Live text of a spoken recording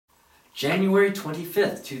January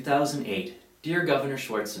 25th, 2008. Dear Governor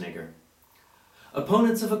Schwarzenegger,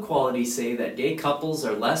 opponents of equality say that gay couples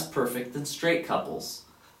are less perfect than straight couples.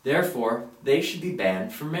 Therefore, they should be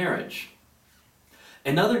banned from marriage.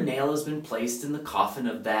 Another nail has been placed in the coffin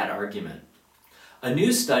of that argument. A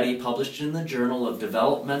new study published in the Journal of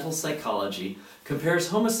Developmental Psychology compares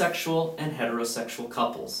homosexual and heterosexual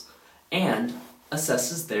couples and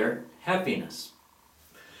assesses their happiness.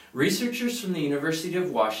 Researchers from the University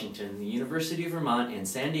of Washington, the University of Vermont, and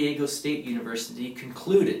San Diego State University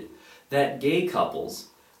concluded that gay couples,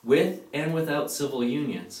 with and without civil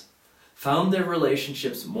unions, found their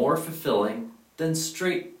relationships more fulfilling than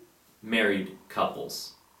straight married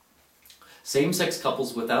couples. Same-sex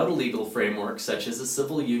couples without a legal framework, such as a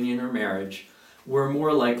civil union or marriage, were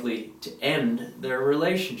more likely to end their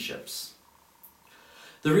relationships.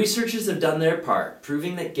 The researchers have done their part,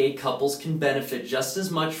 proving that gay couples can benefit just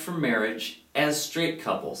as much from marriage as straight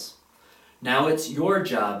couples. Now it's your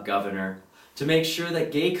job, Governor, to make sure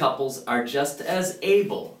that gay couples are just as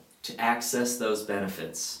able to access those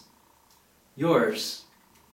benefits. Yours,